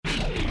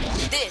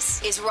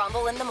This is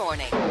Rumble in the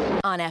Morning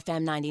on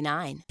FM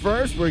 99.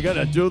 First, we're going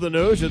to do the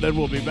news, and then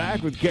we'll be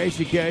back with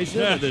Casey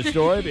Kasem and the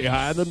story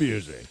behind the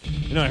music.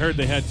 You know, I heard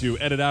they had to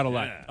edit out a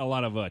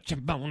lot of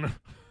chimbone.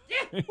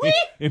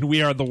 And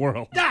We Are the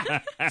World.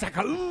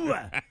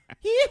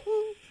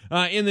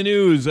 In the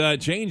news,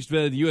 change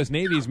the U.S.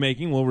 Navy is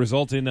making will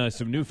result in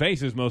some new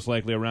faces, most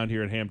likely around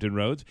here at Hampton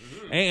Roads.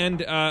 And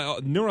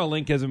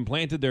Neuralink has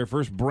implanted their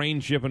first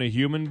brain chip in a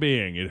human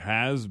being. It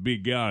has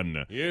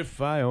begun. If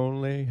I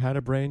only had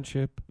a brain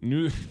chip.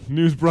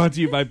 News brought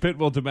to you by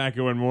Pitbull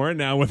Tobacco and More.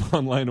 Now with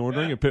online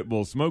ordering at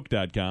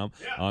pitbullsmoke.com.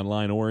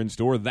 Online or in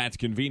store. That's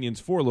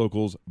convenience for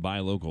locals by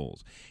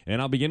locals.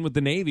 And I'll begin with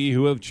the Navy,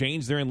 who have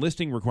changed their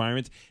enlisting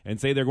requirements and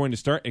say they're going to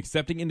start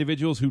accepting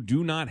individuals who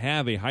do not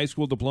have a high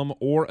school diploma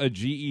or a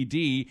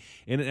GED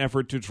in an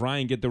effort to try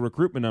and get the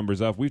recruitment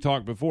numbers up. We've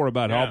talked before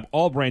about how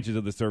all branches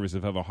of the service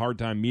have a hard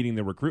time meeting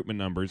the recruitment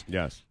numbers.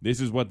 Yes. This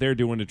is what they're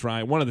doing to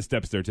try, one of the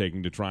steps they're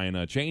taking to try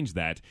and change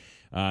that.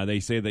 They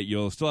say that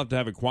you'll still have to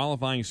have a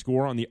qualifying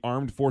score on the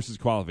Armed Forces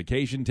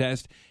Qualification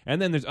Test,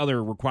 and then there's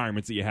other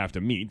requirements that you have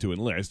to meet to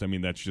enlist. I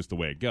mean, that's just the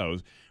way it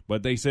goes.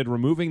 But they said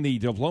removing the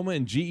diploma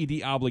and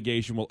GED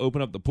obligation will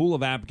open up the pool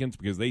of applicants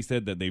because they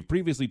said that they've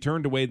previously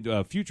turned away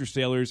future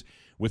sailors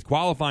with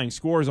qualifying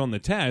scores on the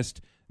test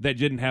that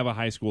didn't have a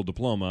high school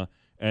diploma,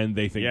 and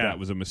they think that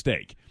was a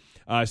mistake.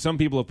 Some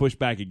people have pushed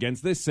back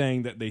against this,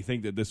 saying that they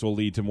think that this will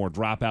lead to more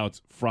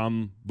dropouts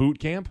from boot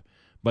camp,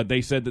 but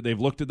they said that they've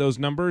looked at those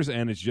numbers,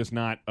 and it's just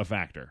not a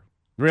factor.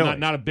 Really?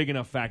 Not a big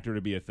enough factor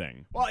to be a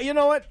thing. Well, you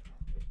know what?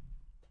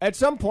 At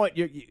some point,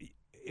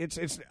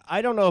 it's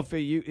I don't know if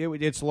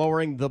it's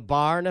lowering the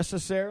bar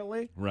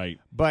necessarily. Right.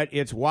 But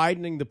it's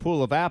widening the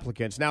pool of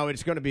applicants. Now,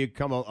 it's going to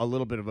become a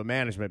little bit of a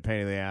management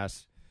pain in the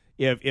ass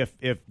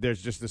if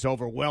there's just this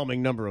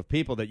overwhelming number of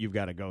people that you've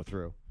got to go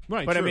through.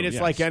 Right. But true, I mean, it's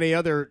like any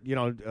other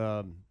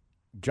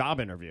job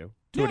interview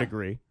to a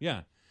degree.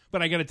 Yeah.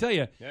 But I got to tell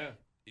you,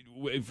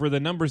 for the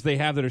numbers they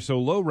have that are so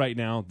low right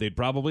now, they'd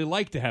probably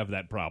like to have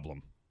that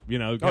problem. You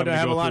know, to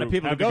have a lot of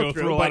people to go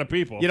through a lot of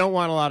people. You don't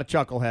want a lot of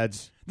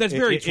chuckleheads. That's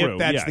very true. If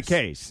that's the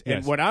case. Yes.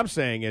 And what I'm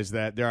saying is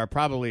that there are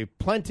probably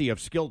plenty of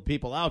skilled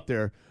people out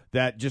there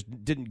that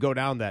just didn't go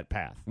down that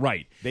path.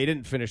 Right. They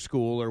didn't finish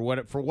school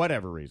or for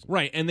whatever reason.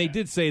 Right, and they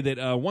did say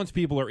that once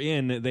people are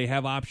in, they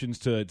have options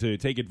to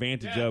take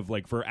advantage of,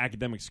 like, for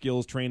academic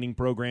skills training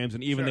programs,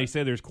 and even they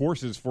say there's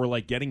courses for,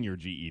 like, getting your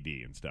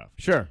GED and stuff.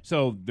 Sure.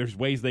 So there's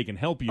ways they can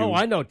help you. Oh,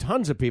 I know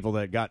tons of people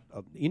that got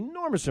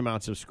enormous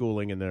amounts of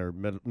schooling in their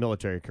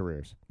military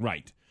careers.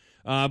 Right.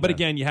 But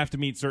again, you have to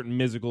meet certain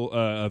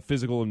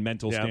physical and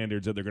mental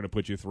standards that they're going to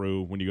put you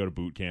through when you go to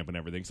boot camp and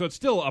everything. So it's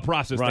still a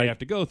process they have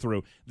to go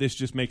through. This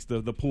just makes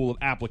the pool of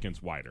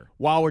applicants wider.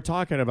 While we're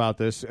talking about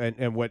this,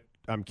 and what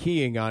I'm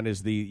keying on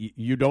is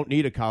you don't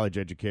need a college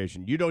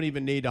education. You don't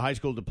even need a high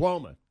school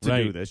diploma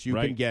to do this. You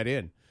can get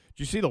in. Did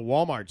you see the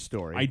Walmart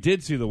story? I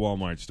did see the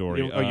Walmart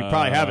story. You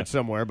probably have it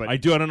somewhere, but I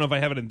do. I don't know if I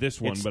have it in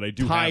this one, but I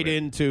do have it. Tied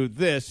into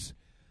this.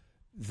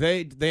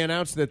 They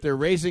announced that they're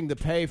raising the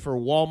pay for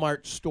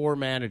Walmart store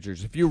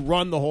managers. If you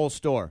run the whole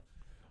store,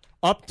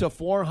 up to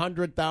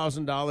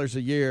 $400,000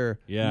 a year,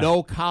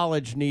 no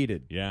college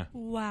needed. Yeah.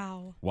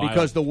 Wow.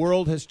 Because the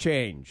world has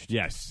changed.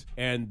 Yes.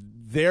 And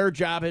their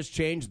job has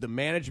changed. The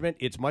management,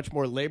 it's much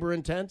more labor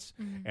intense.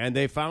 Mm-hmm. And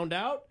they found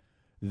out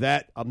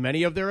that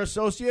many of their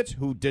associates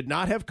who did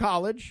not have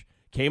college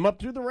came up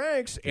through the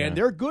ranks, and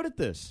they're good at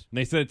this. And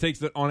they said it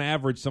takes, on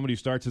average, somebody who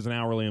starts as an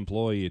hourly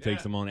employee, it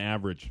takes them on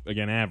average,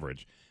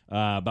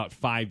 about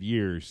 5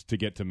 years to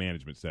get to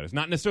management status.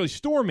 Not necessarily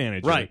store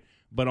manager,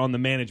 but on the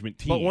management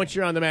team. But once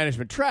you're on the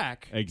management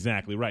track.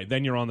 Exactly, right.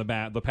 Then you're on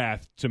the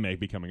path to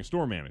becoming a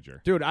store manager.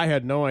 Dude, I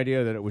had no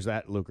idea that it was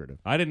that lucrative.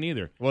 I didn't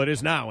either. Well, it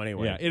is now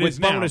anyway. Yeah, it With is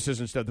bonuses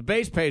now. And stuff. The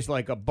base pays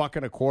like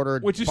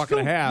 $1.25, which is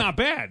 $1.50. Not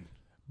bad.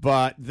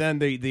 But then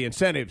the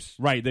incentives.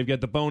 Right, they've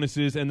got the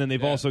bonuses, and then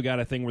they've also got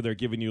a thing where they're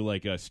giving you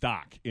like a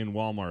stock in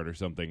Walmart or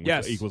something,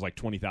 which equals like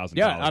 $20,000.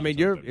 Yeah, I mean,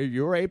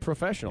 you're a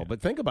professional, but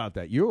think about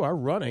that. You are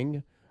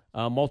running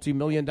a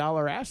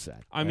multi-million-dollar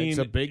asset. I mean, it's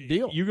a big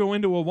deal. You go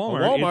into a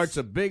Walmart. Walmart's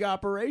a big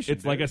operation.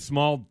 It's like a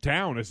small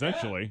town,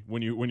 essentially,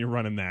 when you're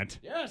running that.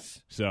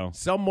 Yes. So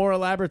some more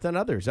elaborate than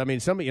others. I mean,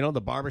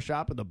 the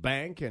barbershop and the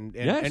bank and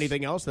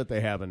anything else that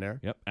they have in there.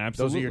 Yep,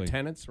 absolutely. Those are your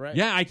tenants, right?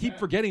 Yeah, I keep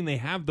forgetting they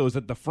have those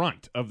at the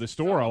front of the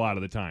store a lot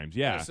of the times.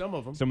 Yeah, some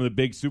of them. Some of the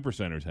big super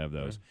centers have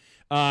those.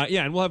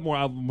 And we'll have more.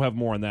 I'll have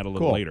more on that a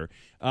little later.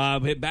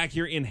 Back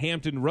here in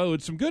Hampton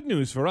Roads, some good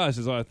news for us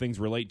as things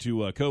relate to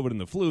COVID and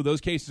the flu.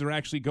 Those cases are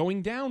actually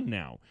going down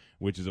now,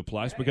 which is a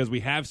plus because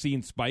we have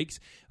seen spikes.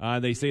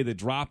 They say the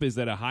drop is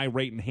at a high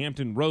rate in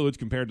Hampton Roads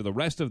compared to the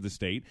rest of the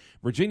state.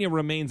 Virginia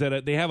remains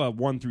at they have a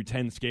 1 through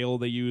 10 scale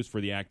they use for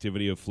the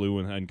activity of flu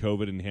and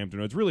COVID in Hampton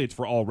Roads. Really, it's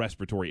for all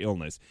respiratory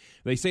illness.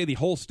 They say the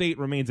whole state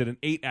remains at an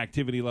 8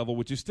 activity level,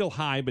 which is still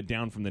high, but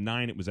down from the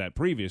 9 it was at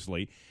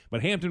previously.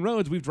 But Hampton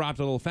Roads, we've dropped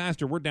a little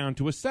faster. We're down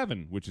to a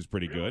 7, which is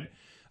pretty good.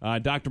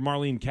 Dr.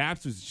 Marlene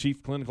Capps is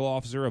Chief Clinical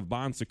Officer of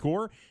Bon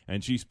Secours,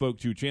 and she spoke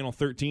to Channel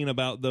 13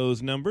 about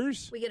those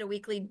numbers. We get a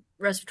weekly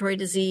respiratory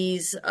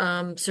disease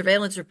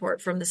surveillance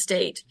report from the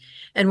state,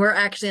 and we're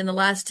actually in the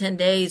last 10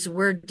 days,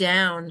 we're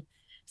down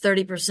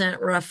 30%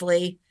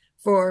 roughly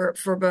for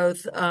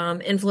both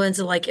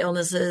influenza-like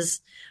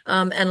illnesses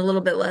and a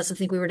little bit less. I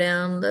think we were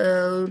down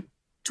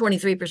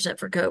 23%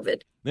 for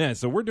COVID. Yeah,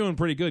 so we're doing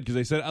pretty good because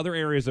they said other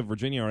areas of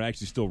Virginia are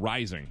actually still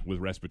rising with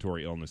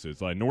respiratory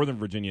illnesses. Northern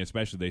Virginia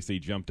especially, they say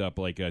jumped up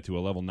to a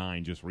level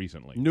 9 just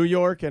recently. New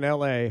York and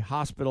L.A.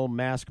 hospital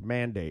mask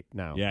mandate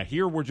now. Yeah,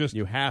 here we're just...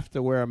 You have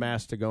to wear a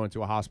mask to go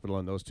into a hospital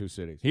in those two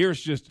cities.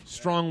 Here's just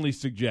strongly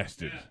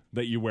suggested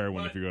that you wear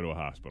one if you go to a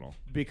hospital.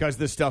 Because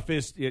this stuff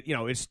is,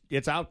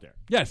 it's out there.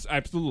 Yes,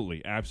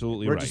 absolutely.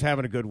 Absolutely We're right. just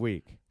having a good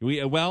week. But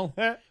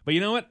you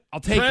know what? I'll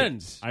take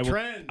Trends. it.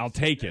 Trends. I'll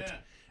take it.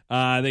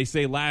 They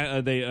say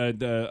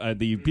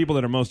the people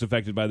that are most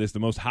affected by this, the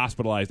most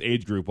hospitalized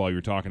age group, while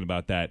you're talking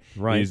about that,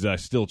 is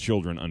still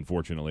children,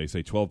 unfortunately. They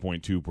say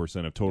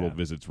 12.2% of total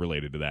visits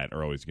related to that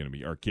are always going to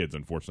be our kids,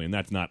 unfortunately, and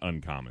that's not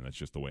uncommon. That's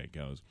just the way it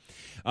goes.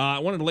 I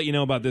wanted to let you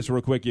know about this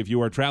real quick. If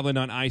you are traveling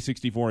on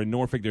I-64 in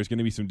Norfolk, there's going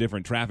to be some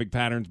different traffic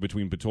patterns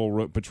between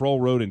Patrol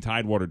Road and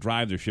Tidewater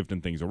Drive. They're shifting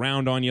things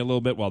around on you a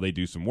little bit while they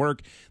do some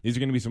work. These are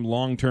going to be some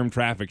long-term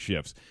traffic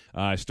shifts.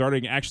 They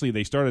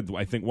started,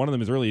 I think one of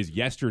them as early as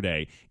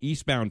yesterday.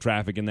 Eastbound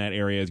traffic in that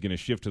area is going to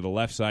shift to the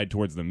left side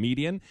towards the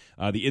median,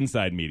 the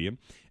inside median.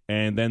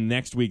 And then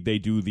next week they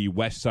do the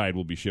west side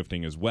will be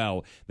shifting as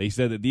well. They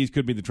said that these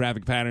could be the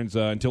traffic patterns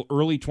until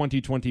early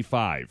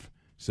 2025.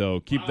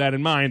 So keep that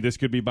in mind. This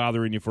could be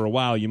bothering you for a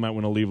while. You might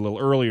want to leave a little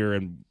earlier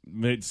and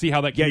see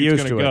how that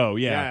commute's going to go.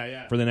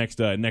 Yeah, for the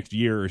next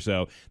year or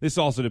so. This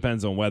also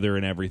depends on weather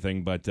and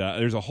everything, but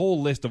there's a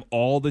whole list of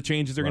all the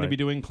changes they're going to be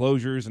doing,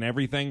 closures and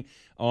everything,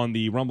 on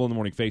the Rumble in the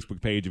Morning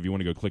Facebook page if you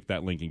want to go click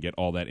that link and get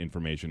all that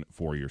information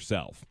for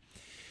yourself.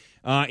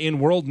 In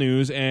world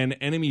news, an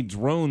enemy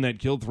drone that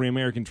killed 3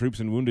 American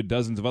troops and wounded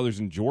dozens of others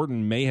in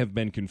Jordan may have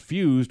been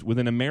confused with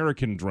an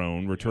American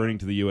drone returning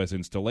to the U.S.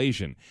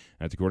 installation.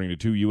 That's according to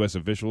 2 U.S.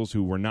 officials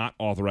who were not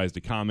authorized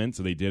to comment,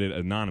 so they did it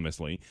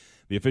anonymously.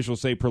 The officials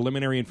say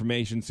preliminary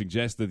information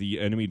suggests that the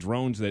enemy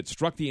drones that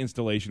struck the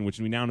installation, which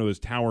we now know as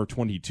Tower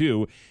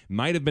 22,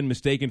 might have been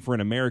mistaken for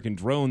an American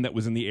drone that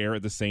was in the air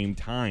at the same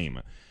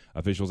time.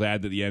 Officials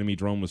add that the enemy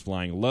drone was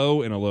flying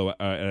low at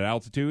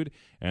altitude,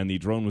 and the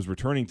drone was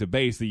returning to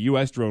base. The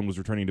U.S. drone was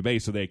returning to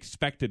base, so they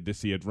expected to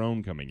see a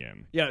drone coming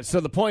in. Yeah,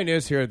 so the point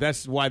is here,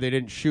 that's why they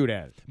didn't shoot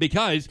at it.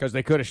 Because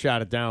they could have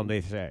shot it down,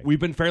 they say. We've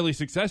been fairly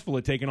successful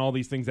at taking all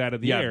these things out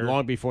of the air.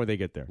 Long before they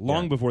get there.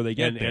 Before they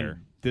get there.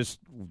 And this,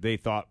 they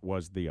thought,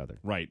 was the other.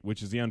 Right,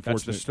 which is the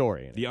unfortunate... That's the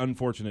story. The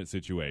unfortunate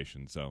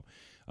situation. So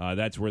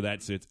that's where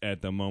that sits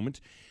at the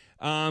moment.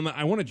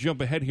 I want to jump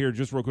ahead here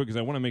just real quick because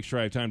I want to make sure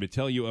I have time to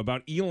tell you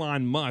about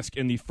Elon Musk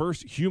and the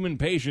first human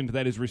patient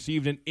that has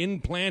received an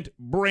implant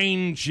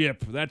brain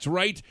chip. That's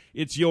right.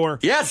 It's your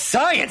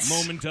science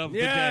moment of the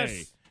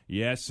day.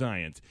 Yes,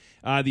 science.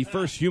 The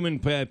first human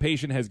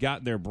patient has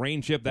got their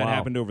brain chip. That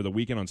happened over the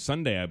weekend on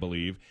Sunday, I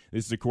believe.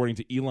 This is according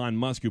to Elon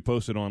Musk, who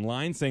posted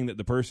online saying that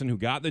the person who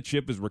got the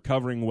chip is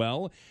recovering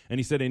well.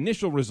 And he said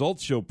initial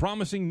results show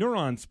promising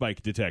neuron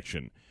spike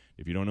detection.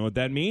 If you don't know what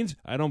that means,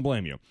 I don't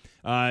blame you.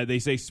 They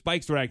say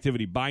spikes are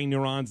activity by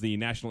neurons. The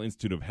National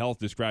Institute of Health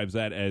describes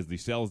that as the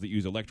cells that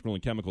use electrical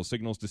and chemical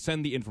signals to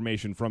send the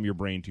information from your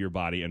brain to your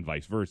body and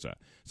vice versa.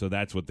 So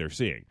that's what they're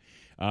seeing.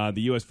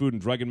 The U.S. Food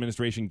and Drug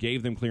Administration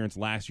gave them clearance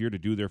last year to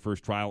do their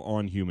first trial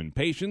on human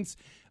patients.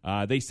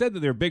 They said that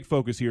their big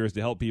focus here is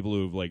to help people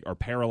who are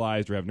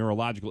paralyzed or have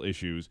neurological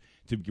issues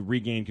to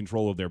regain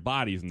control of their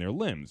bodies and their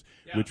limbs,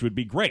 which would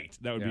be great.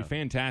 That would be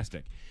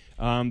fantastic.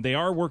 They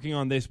are working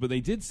on this, but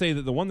they did say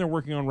that the one they're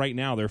working on right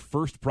now, their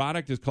first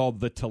product, is called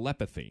the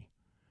telepathy,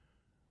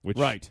 which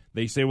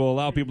they say will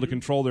allow people to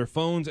control their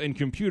phones and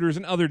computers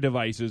and other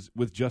devices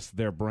with just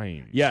their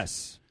brain.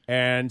 Yes,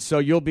 and so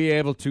you'll be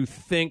able to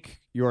think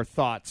your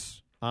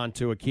thoughts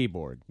onto a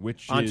keyboard,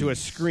 onto a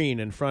screen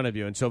in front of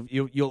you, and so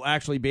you'll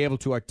actually be able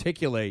to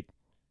articulate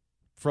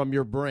from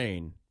your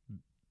brain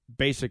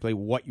basically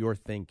what you're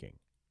thinking.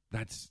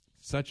 That's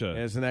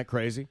isn't that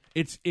crazy?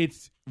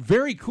 It's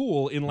very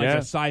cool in a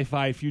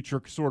sci-fi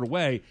future sort of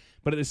way,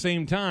 but at the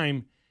same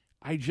time,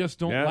 I just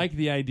don't like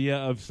the idea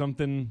of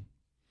something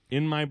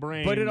in my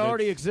brain. But it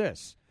already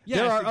exists. Yes,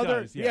 there are it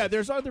other does, yes.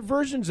 there's other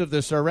versions of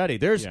this already.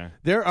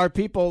 There are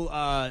people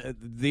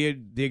the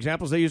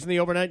examples they use in the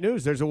overnight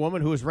news. There's a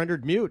woman who is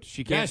rendered mute.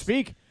 She can't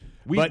speak.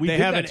 But they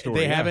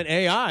have an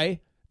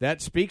AI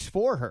that speaks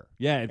for her.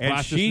 Yeah, it and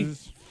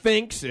processes, she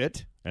thinks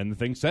it, and the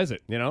thing says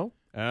it.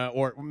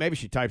 Or maybe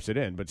she types it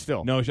in, but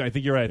still. No, I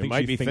think you're right. I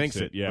think she thinks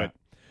it. Yeah.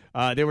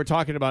 But, they were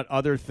talking about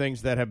other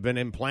things that have been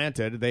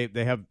implanted.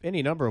 They have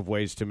any number of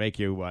ways to make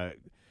you.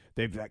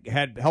 They've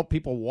help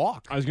people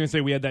walk. I was going to say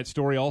we had that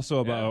story also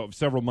about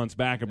several months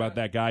back about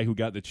that guy who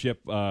got the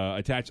chip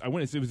attached. I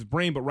wouldn't say it was his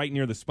brain, but right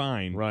near the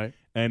spine. Right.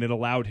 And it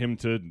allowed him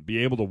to be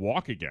able to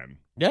walk again.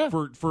 Yeah.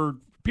 For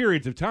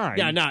periods of time.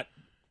 Yeah, not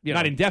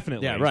not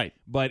indefinitely. Yeah, right.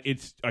 But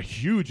it's a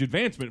huge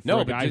advancement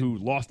for a guy who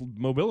lost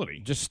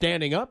mobility. Just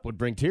standing up would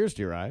bring tears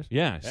to your eyes.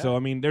 Yeah. So I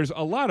mean, there's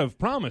a lot of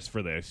promise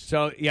for this.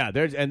 So yeah,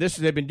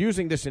 they've been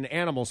using this in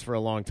animals for a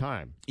long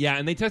time. Yeah,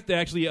 and they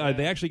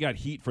actually got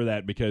heat for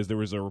that because there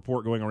was a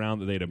report going around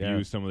that they'd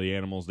abused some of the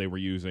animals they were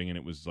using, and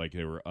it was like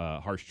they were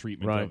harsh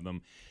treatment of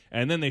them.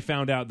 And then they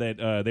found out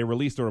that they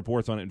released the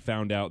reports on it and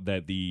found out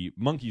that the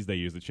monkeys they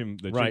used, the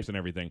chimps and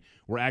everything,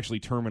 were actually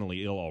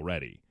terminally ill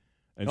already.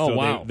 And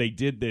so they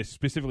did this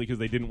specifically because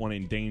they didn't want to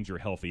endanger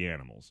healthy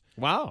animals.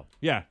 Wow.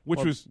 Yeah,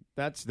 was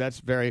that's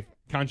very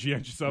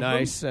conscientious of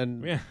nice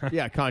them.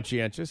 and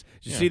conscientious.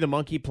 Did you see the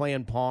monkey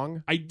playing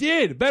Pong? I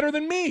did. Better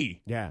than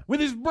me. Yeah. With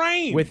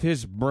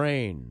his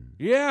brain.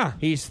 Yeah.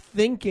 He's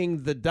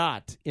thinking the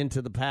dot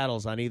into the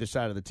paddles on either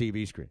side of the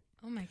TV screen.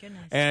 Oh my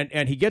goodness!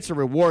 And he gets a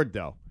reward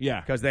though. Yeah,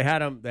 because they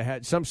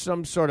had some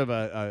sort of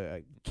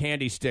a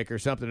candy stick or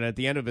something, and at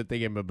the end of it they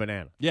gave him a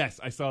banana. Yes,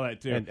 I saw that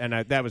too,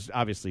 and that was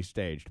obviously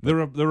staged. The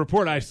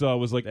report I saw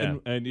was like,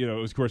 and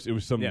of course it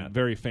was some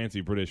very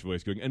fancy British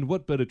voice going, and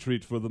what better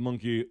treat for the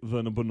monkey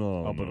than a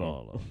banana? A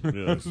banana.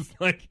 Yes. It's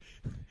like,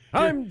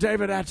 I'm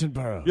David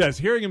Attenborough. Yes,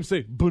 hearing him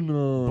say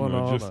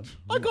banana.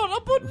 I got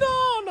a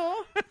banana.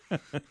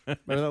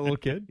 Remember that little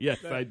kid?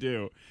 Yes, I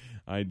do.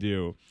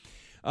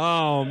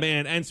 Oh,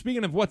 man. And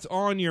speaking of what's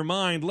on your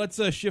mind,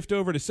 let's shift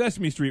over to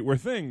Sesame Street, where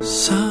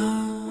things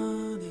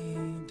are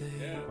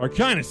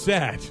kind of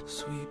sad.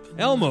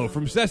 Elmo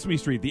from Sesame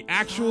Street, the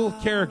actual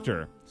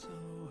character,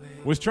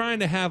 was trying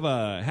to have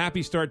a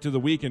happy start to the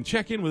week and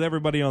check in with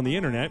everybody on the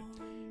internet.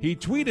 He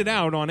tweeted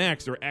out on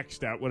X, or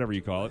X'd out, whatever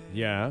you call it.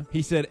 Yeah.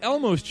 He said,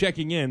 Elmo's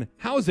checking in.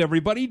 How's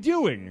everybody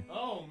doing?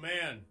 Oh,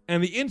 man.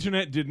 And the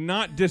internet did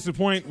not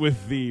disappoint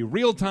with the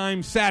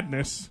real-time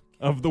sadness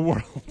of the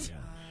world. Yeah.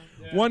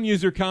 One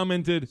user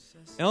commented,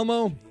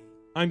 Elmo,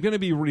 I'm going to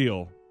be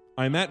real.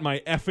 I'm at my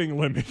effing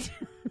limit.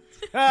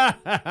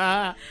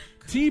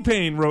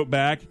 T-Pain wrote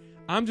back,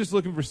 I'm just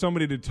looking for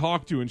somebody to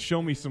talk to and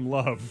show me some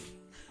love.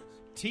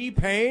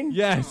 T-Pain?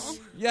 Yes.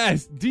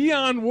 Yes.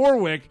 Dionne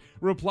Warwick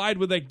replied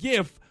with a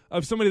gif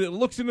of somebody that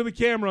looks into the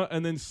camera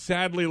and then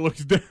sadly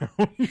looks down.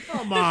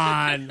 Come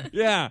on.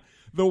 Yeah.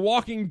 The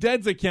Walking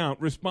Dead's account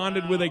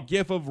responded with a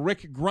gif of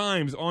Rick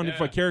Grimes,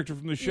 a character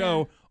from the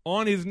show,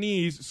 on his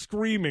knees,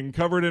 screaming,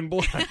 covered in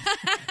blood.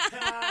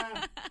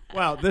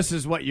 Well, this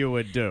is what you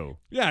would do.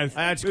 Yes.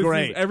 That's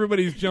great.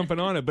 Everybody's jumping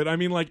on it, but I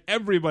mean, like,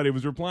 everybody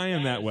was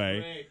replying that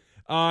way.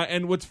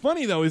 And what's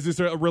funny, though, is this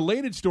a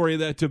related story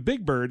to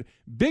Big Bird.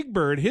 Big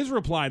Bird, his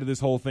reply to this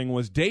whole thing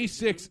was, Day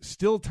 6,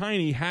 still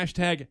tiny,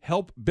 hashtag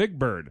help Big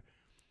Bird.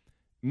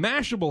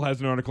 Mashable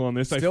has an article on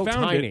this. Still I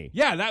found tiny. it.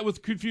 Yeah, that was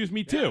confused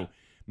me, too.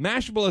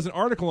 Mashable has an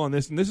article on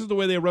this, and this is the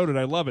way they wrote it.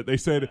 I love it. They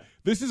said,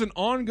 this is an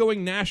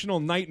ongoing national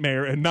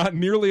nightmare, and not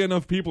nearly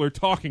enough people are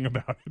talking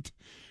about it.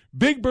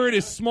 Big Bird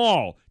is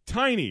small,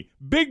 tiny.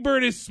 Big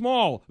Bird is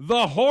small.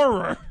 The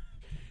horror.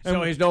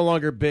 So he's no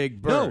longer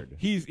Big Bird. No,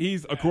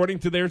 he's according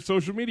to their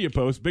social media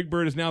posts, Big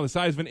Bird is now the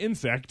size of an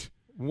insect.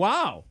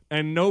 Wow.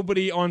 And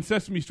nobody on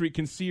Sesame Street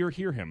can see or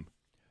hear him.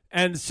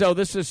 And so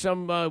this is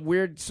some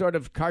weird sort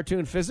of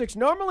cartoon physics.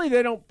 Normally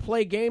they don't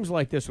play games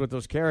like this with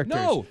those characters.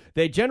 No.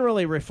 They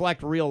generally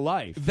reflect real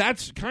life.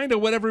 That's kind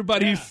of what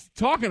everybody's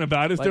talking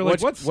about. Is like, they're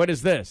like, what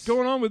is this?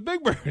 Going on with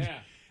Big Bird?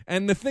 Yeah.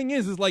 And the thing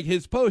is like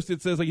his post,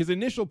 it says, like his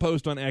initial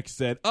post on X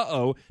said,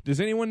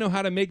 does anyone know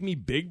how to make me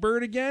Big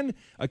Bird again?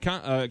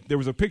 There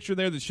was a picture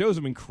there that shows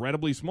him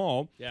incredibly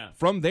small. Yeah.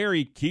 From there,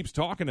 he keeps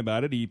talking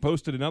about it. He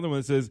posted another one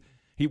that says,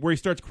 where he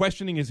starts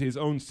questioning his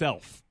own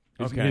self.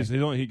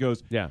 He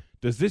goes,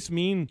 does this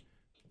mean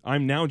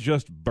I'm now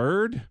just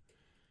Bird?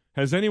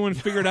 Has anyone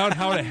figured out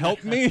how to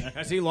help me?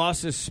 Has he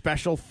lost his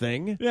special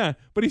thing? Yeah,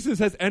 but he says,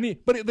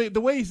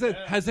 the way he said,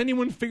 has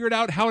anyone figured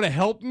out how to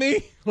help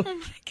me? Oh my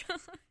God.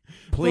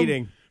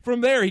 Pleading.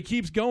 From there, he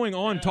keeps going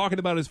on talking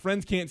about his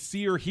friends can't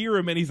see or hear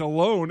him and he's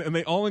alone, and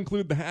they all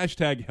include the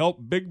hashtag help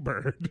Big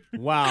Bird.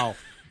 Wow.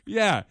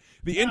 Yeah.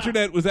 The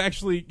internet was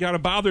actually kind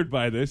of bothered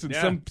by this,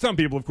 and some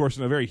people, of course,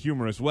 in a very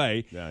humorous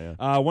way.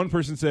 One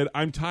person said,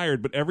 I'm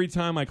tired, but every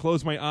time I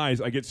close my eyes,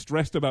 I get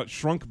stressed about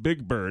shrunk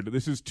Big Bird.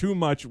 This is too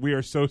much. We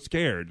are so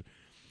scared.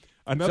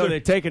 So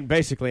they've taken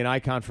basically an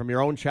icon from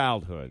your own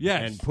childhood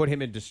and put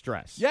him in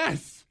distress.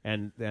 Yes.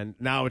 And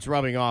now it's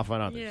rubbing off on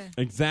others. Yeah.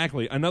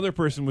 Exactly. Another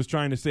person was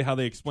trying to say how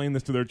they explain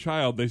this to their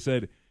child. They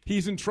said,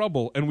 he's in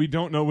trouble, and we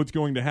don't know what's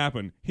going to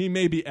happen. He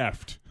may be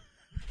effed.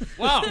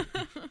 Wow.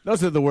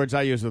 Those are the words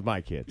I use with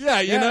my kids.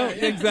 Yeah, you know,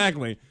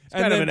 exactly. It's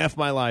kind of an F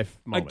my life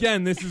moment.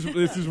 Again, this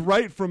is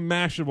right from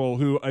Mashable,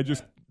 who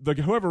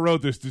whoever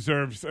wrote this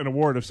deserves an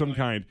award of some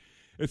kind.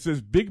 It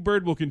says, Big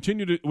Bird will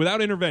continue to,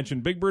 without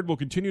intervention, Big Bird will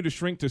continue to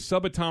shrink to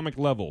subatomic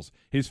levels.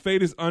 His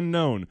fate is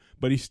unknown,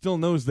 but he still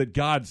knows that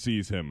God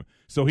sees him.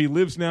 So he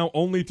lives now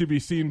only to be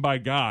seen by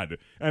God.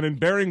 And in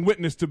bearing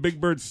witness to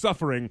Big Bird's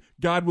suffering,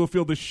 God will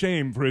feel the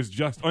shame for his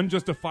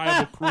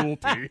unjustifiable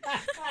cruelty.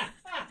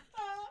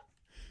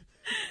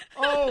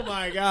 Oh,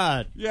 my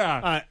God.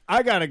 Yeah.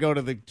 I got to go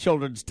to the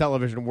Children's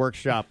Television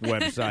Workshop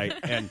website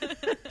and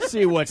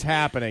see what's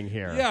happening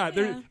here.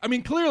 Yeah, I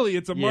mean, clearly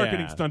it's a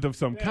marketing stunt of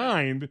some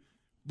kind.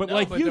 But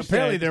No, but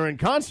apparently they're in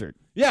concert.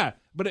 Yeah,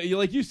 but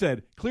like you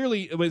said,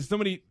 clearly it was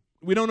somebody.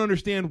 We don't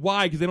understand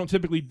why, because they don't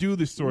typically do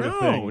this sort of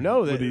thing.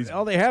 No,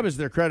 all they have is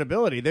their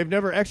credibility. They've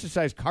never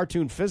exercised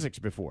cartoon physics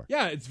before.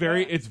 Yeah, it's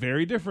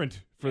very different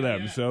for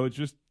them. So it's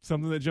just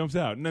something that jumps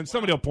out. And then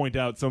somebody will point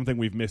out something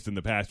we've missed in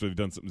the past. We've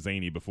done something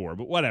zany before,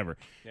 but whatever.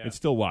 Yeah. It's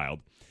still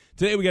wild.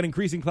 Today we got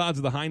increasing clouds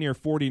with a high near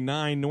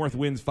 49. North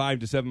winds 5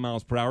 to 7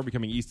 miles per hour,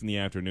 becoming east in the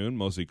afternoon.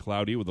 Mostly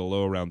cloudy with a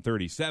low around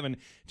 37.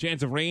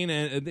 Chance of rain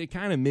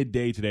kind of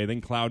midday today.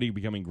 Then cloudy,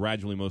 becoming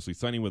gradually mostly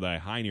sunny with a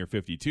high near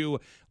 52.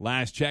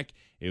 Last check,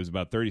 it was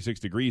about 36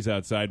 degrees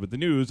outside. With the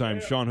news, I'm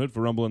Sean Hood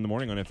for Rumble in the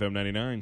Morning on FM 99.